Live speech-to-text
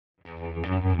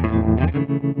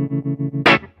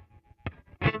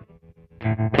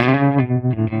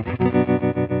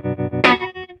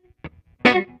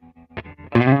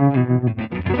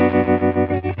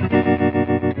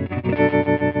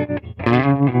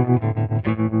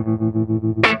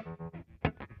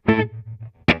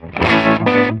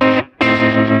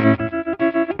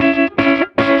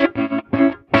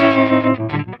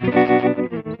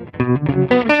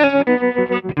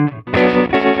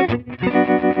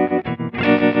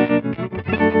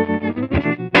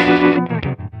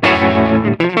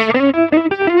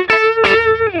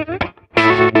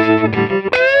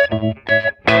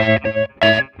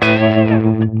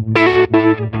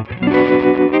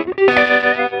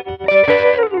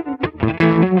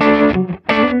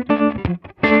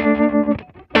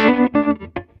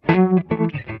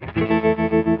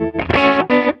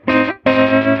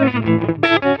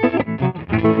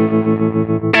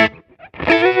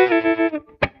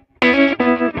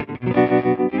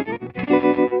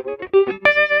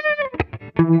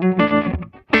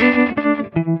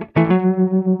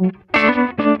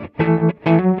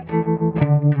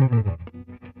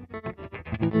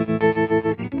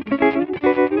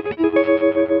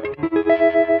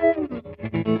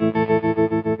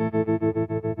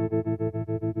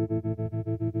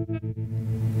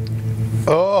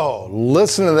Oh,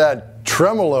 listen to that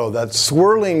tremolo, that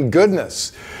swirling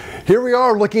goodness. Here we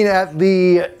are looking at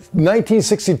the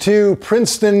 1962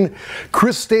 Princeton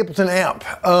Chris Stapleton amp.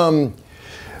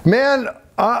 Man,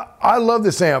 I love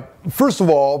this amp. First of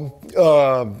all,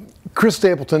 Chris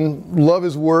Stapleton, love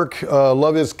his work,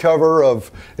 love his cover of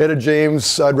Etta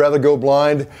James' I'd Rather Go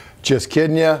Blind. Just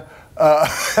kidding ya.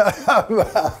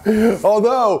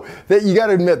 Although that you got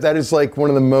to admit that is like one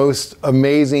of the most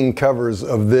amazing covers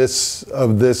of this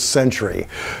century.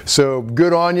 So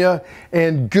good on you,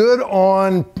 and good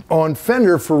on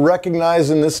Fender for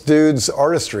recognizing this dude's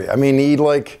artistry. I mean,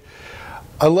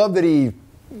 I love that he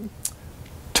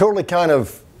totally kind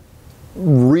of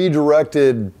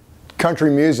redirected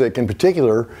country music in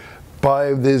particular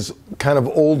by this kind of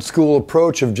old school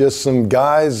approach of just some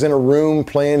guys in a room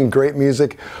playing great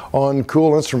music on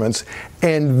cool instruments.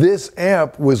 And this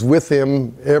amp was with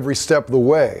him every step of the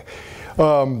way.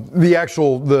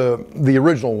 The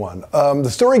original one.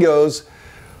 The story goes,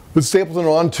 with Stapleton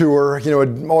on tour, you know,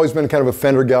 had always been kind of a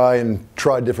Fender guy and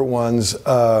tried different ones.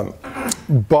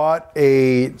 Bought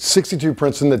a 62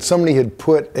 Princeton that somebody had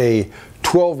put a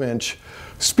 12-inch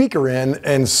speaker in,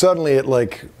 and suddenly it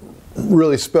like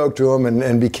really spoke to him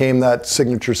and became that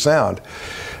signature sound.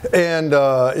 And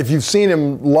if you've seen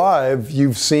him live,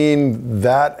 you've seen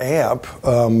that amp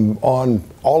on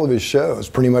all of his shows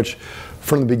pretty much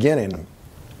from the beginning.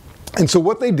 And so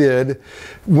what they did,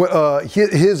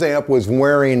 his amp was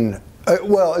wearing,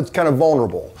 well, it's kind of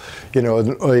vulnerable. You know,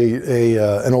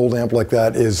 an old amp like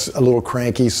that is a little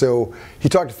cranky. So he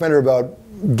talked to Fender about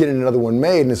getting another one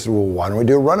made, and he said, well, why don't we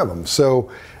do a run of them? So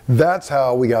that's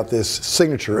how we got this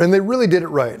signature, and they really did it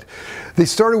right. They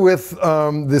started with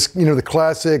this, you know, the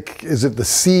classic, is it the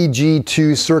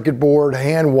CG2 circuit board,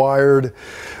 hand wired,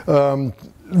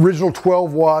 original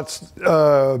 12 watts.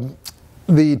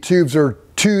 The tubes are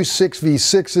two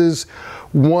 6V6s,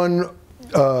 one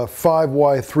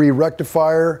 5Y3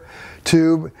 rectifier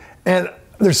tube, and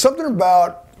there's something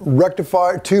about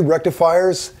tube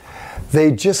rectifiers.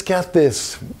 They just got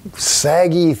this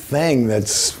saggy thing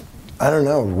that's, I don't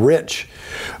know, rich.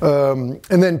 And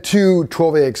then two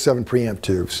 12AX7 preamp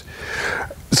tubes.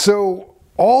 So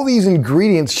all these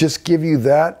ingredients just give you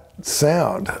that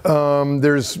sound.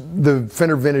 There's the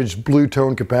Fender Vintage Blue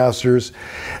Tone capacitors,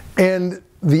 and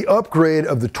the upgrade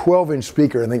of the 12-inch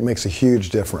speaker I think makes a huge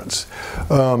difference.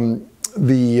 There's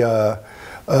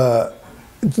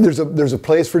a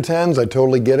place for 10s, I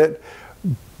totally get it,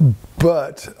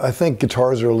 but I think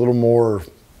guitars are a little more,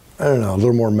 I don't know, a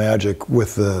little more magic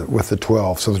with the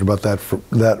 12. Something about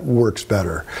that works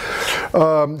better.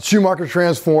 Schumacher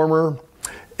transformer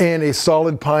and a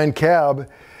solid pine cab,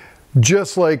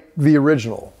 just like the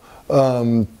original.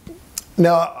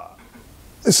 Now,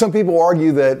 some people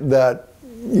argue that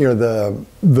you know,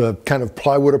 the kind of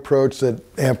plywood approach that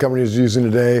amp companies are using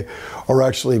today are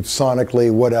actually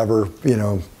sonically whatever, you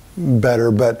know,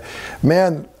 better. But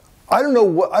man, I don't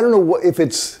know if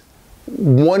it's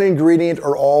one ingredient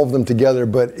or all of them together,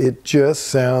 but it just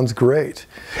sounds great.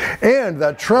 And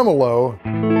that tremolo,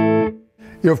 you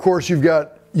know, of course you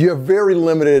have very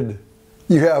limited,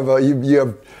 you have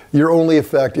your only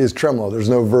effect is tremolo. There's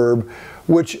no verb,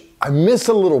 which I miss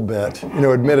a little bit, you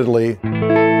know, admittedly.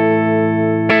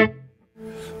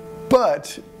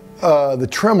 But the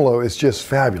tremolo is just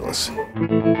fabulous.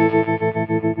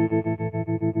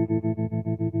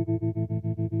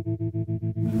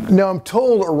 Now I'm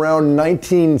told around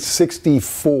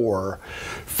 1964,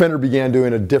 Fender began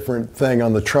doing a different thing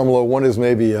on the tremolo. One is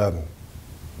maybe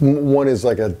one is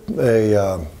like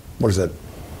what is it?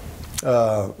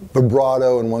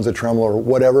 vibrato and one's a tremolo or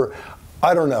whatever.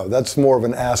 I don't know. That's more of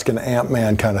an ask an amp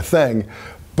man kind of thing.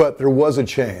 But there was a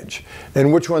change.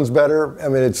 And which one's better? I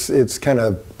mean, it's kind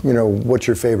of, you know, what's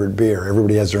your favorite beer?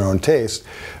 Everybody has their own taste.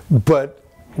 But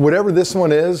whatever this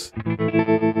one is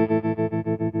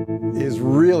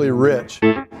really rich.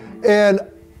 And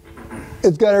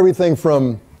it's got everything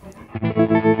from, you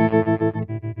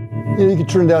know, you can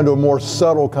turn it down to a more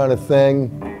subtle kind of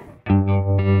thing.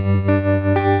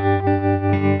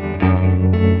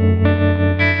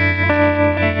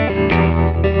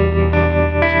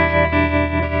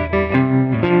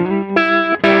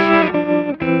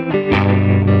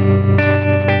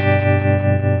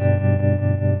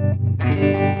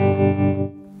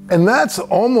 And that's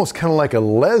almost kind of like a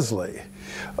Leslie,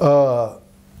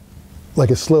 like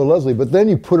a slow Leslie. But then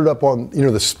you put it up on, you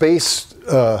know, the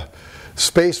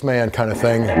spaceman kind of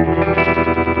thing.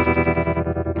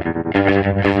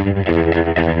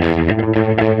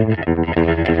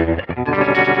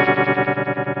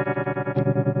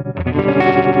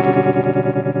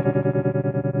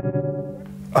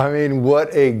 I mean,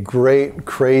 what a great,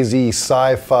 crazy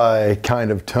sci-fi kind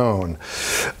of tone.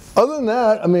 Other than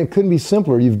that, I mean, it couldn't be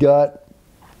simpler. You've got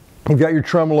your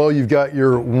tremolo, you've got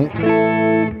your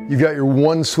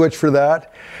one switch for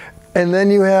that, and then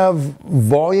you have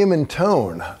volume and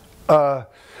tone. I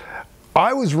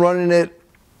was running it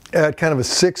at kind of a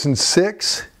 6 and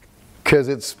 6 because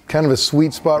it's kind of a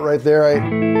sweet spot right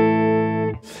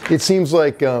there. It seems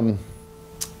like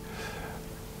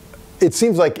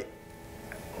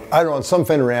I don't know, on some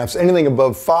Fender amps, anything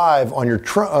above 5 on your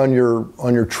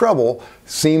treble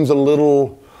seems a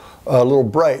little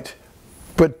bright.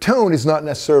 But tone is not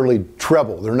necessarily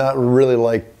treble. They're not really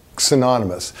like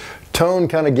synonymous. Tone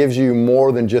kind of gives you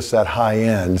more than just that high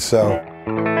end. So,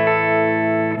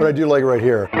 but I do like it right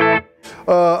here.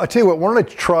 I tell you what, why don't I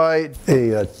try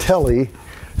a telly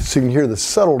so you can hear the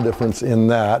subtle difference in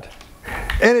that.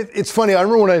 And it's funny. I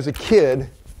remember when I was a kid,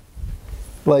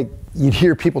 like, you'd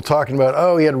hear people talking about,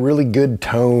 oh, he had really good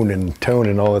tone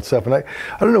and all that stuff. And I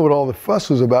don't know what all the fuss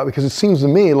was about, because it seems to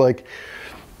me like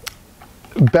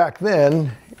back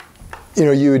then, you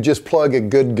know, you would just plug a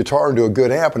good guitar into a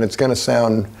good amp and it's going to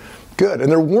sound good.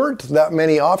 And there weren't that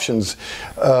many options.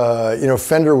 You know,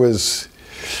 Fender was,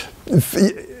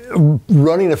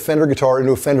 running a Fender guitar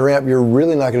into a Fender amp, you're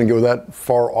really not going to go that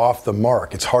far off the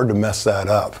mark. It's hard to mess that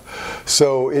up.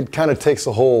 So it kind of takes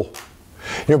the whole...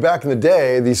 You know, back in the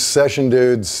day, these session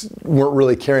dudes weren't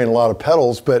really carrying a lot of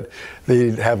pedals, but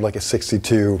they'd have like a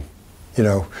 62, you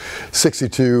know,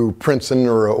 62 Princeton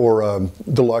or a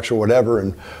Deluxe or whatever,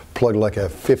 and plug like a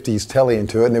 50s telly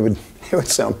into it, and it would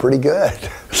sound pretty good,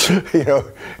 you know,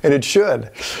 and it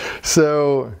should.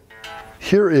 So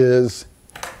here's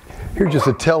just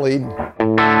a telly.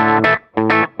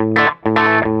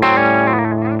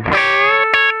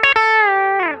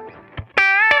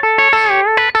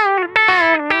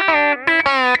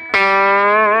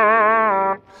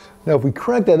 Now if we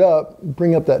crank that up,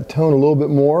 bring up that tone a little bit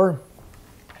more.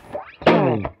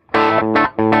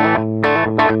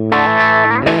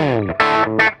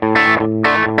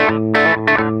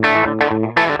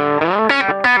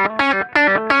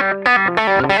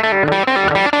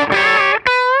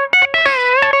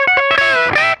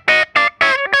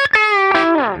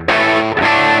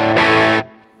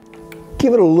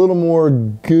 Give it a little more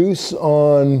goose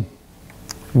on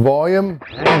volume.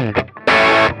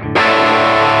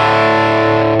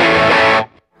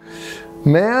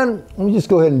 Man, let me just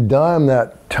go ahead and dime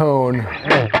that tone.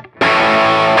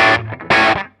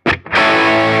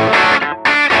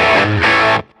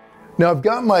 Now I've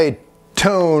got my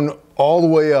tone all the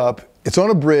way up. It's on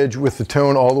a bridge with the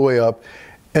tone all the way up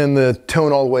and the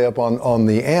tone all the way up on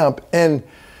the amp. And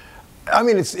I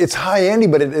mean, it's high-endy,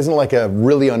 but it isn't like a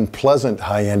really unpleasant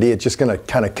high-endy. It's just gonna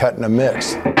kind of cut in a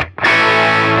mix.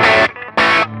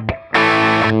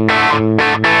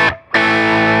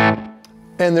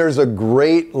 And there's a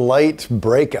great light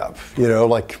breakup, you know,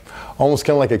 like almost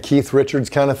kind of like a Keith Richards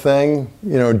kind of thing,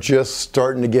 you know, just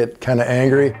starting to get kind of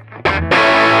angry.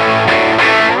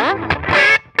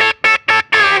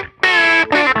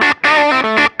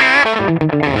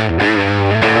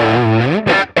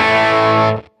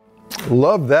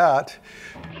 Love that.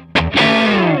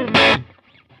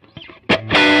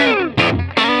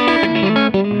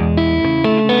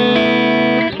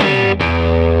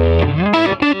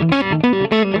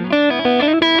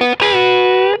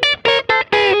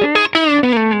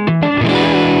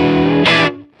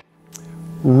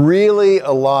 Really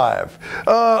alive.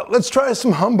 Let's try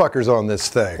some humbuckers on this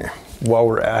thing while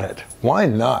we're at it. Why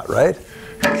not, right?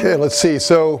 Okay, let's see.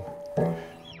 So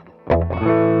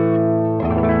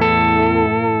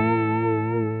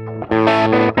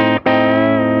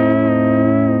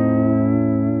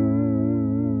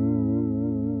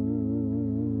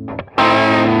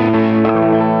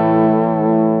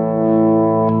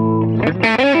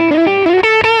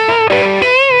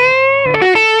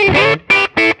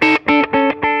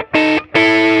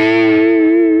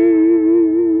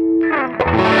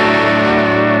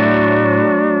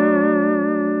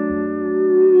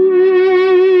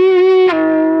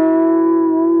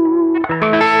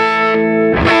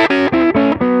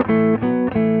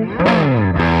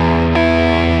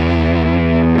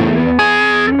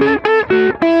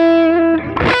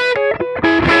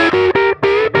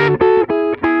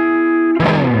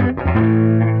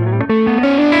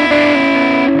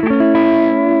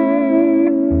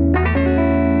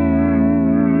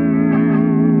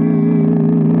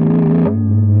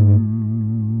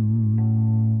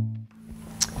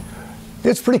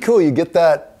It's pretty cool. You get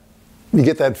that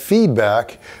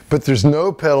feedback, but there's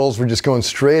no pedals. We're just going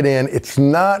straight in. It's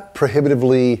not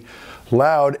prohibitively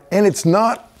loud, and it's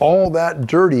not all that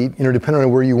dirty, you know, depending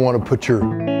on where you want to put your...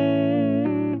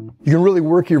 You can really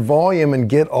work your volume and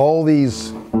get all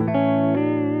these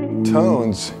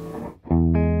tones.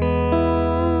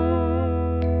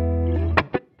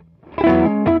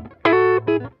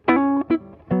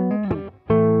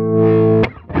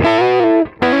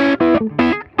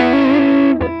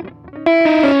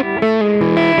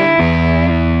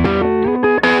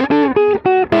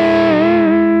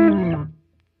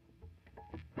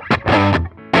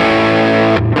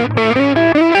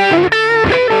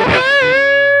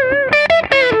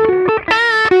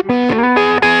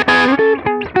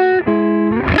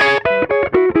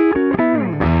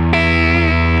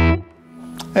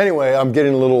 Anyway, I'm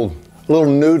getting a little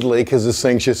noodly because this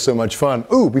thing's just so much fun.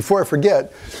 Ooh, before I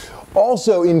forget,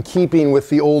 also in keeping with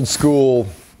the old school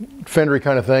Fender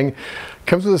kind of thing,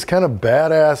 comes with this kind of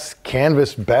badass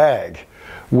canvas bag,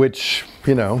 which,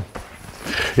 you know,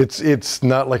 it's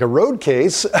not like a road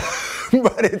case,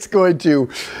 but it's going to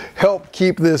help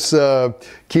keep this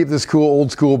cool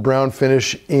old school brown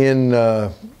finish in,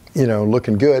 you know,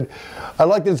 looking good. I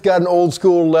like that it's got an old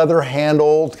school leather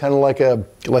handle, kind of like a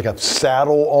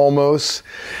saddle almost.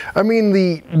 I mean,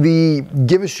 the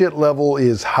give a shit level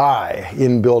is high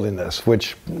in building this,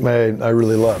 which I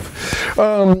really love.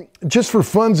 Just for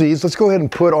funsies, let's go ahead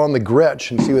and put on the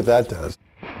Gretsch and see what that does.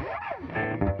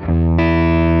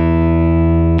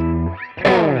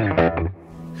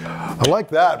 I like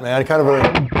that, man. Kind of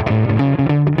a...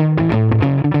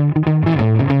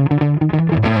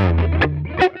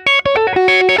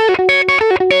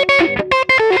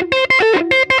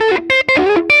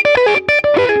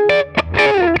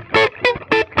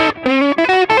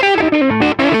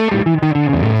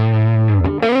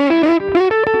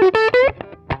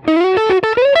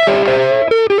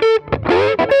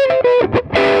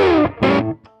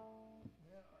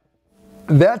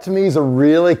 That to me is a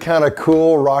really kind of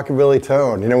cool rockabilly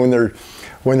tone, you know,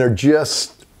 when they're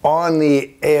just on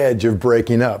the edge of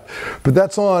breaking up. But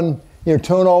that's on, you know,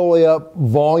 tone all the way up,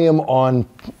 volume on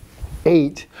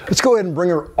 8. Let's go ahead and bring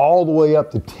her all the way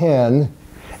up to 10.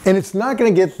 And it's not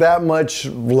going to get that much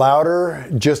louder,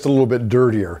 just a little bit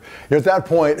dirtier. You know, at that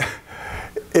point,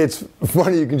 it's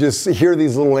funny, you can just hear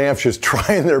these little amps just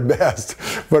trying their best,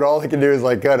 but all they can do is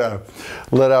like kind of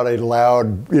let out a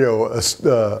loud, you know,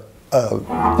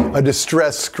 a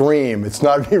distressed scream. It's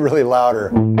not be really louder.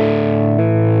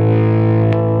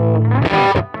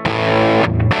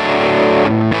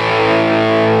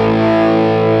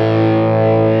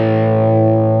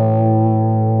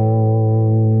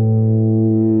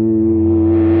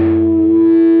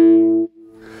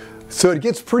 So it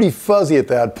gets pretty fuzzy at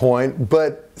that point,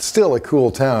 but still a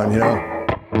cool tone, you know?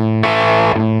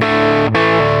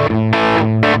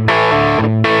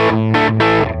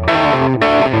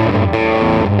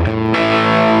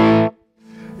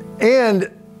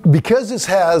 And because this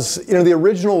has, you know, the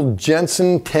original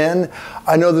Jensen 10,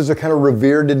 I know those are kind of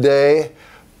revered today,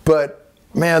 but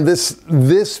man, this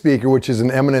speaker, which is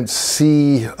an eminent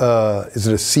C, is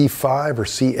it a C5 or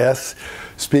CS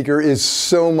speaker, is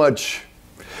so much,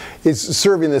 it's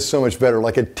serving this so much better.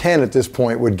 Like a 10 at this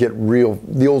point would get real,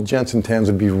 the old Jensen 10s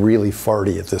would be really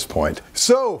farty at this point.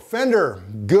 So Fender,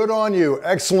 good on you,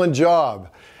 excellent job.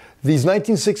 These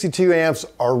 1962 amps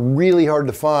are really hard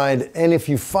to find, and if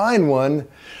you find one,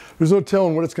 there's no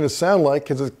telling what it's going to sound like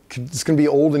because it's going to be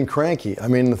old and cranky. I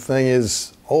mean, the thing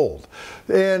is old.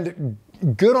 And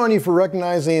good on you for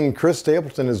recognizing Chris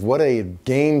Stapleton as what a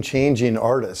game-changing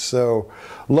artist. So,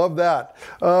 love that.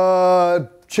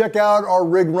 Check out our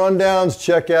rig rundowns,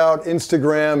 check out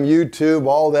Instagram, YouTube,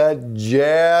 all that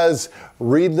jazz.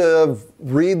 Read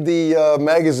the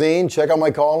magazine, check out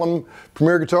my column,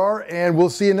 Premier Guitar, and we'll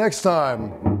see you next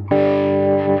time.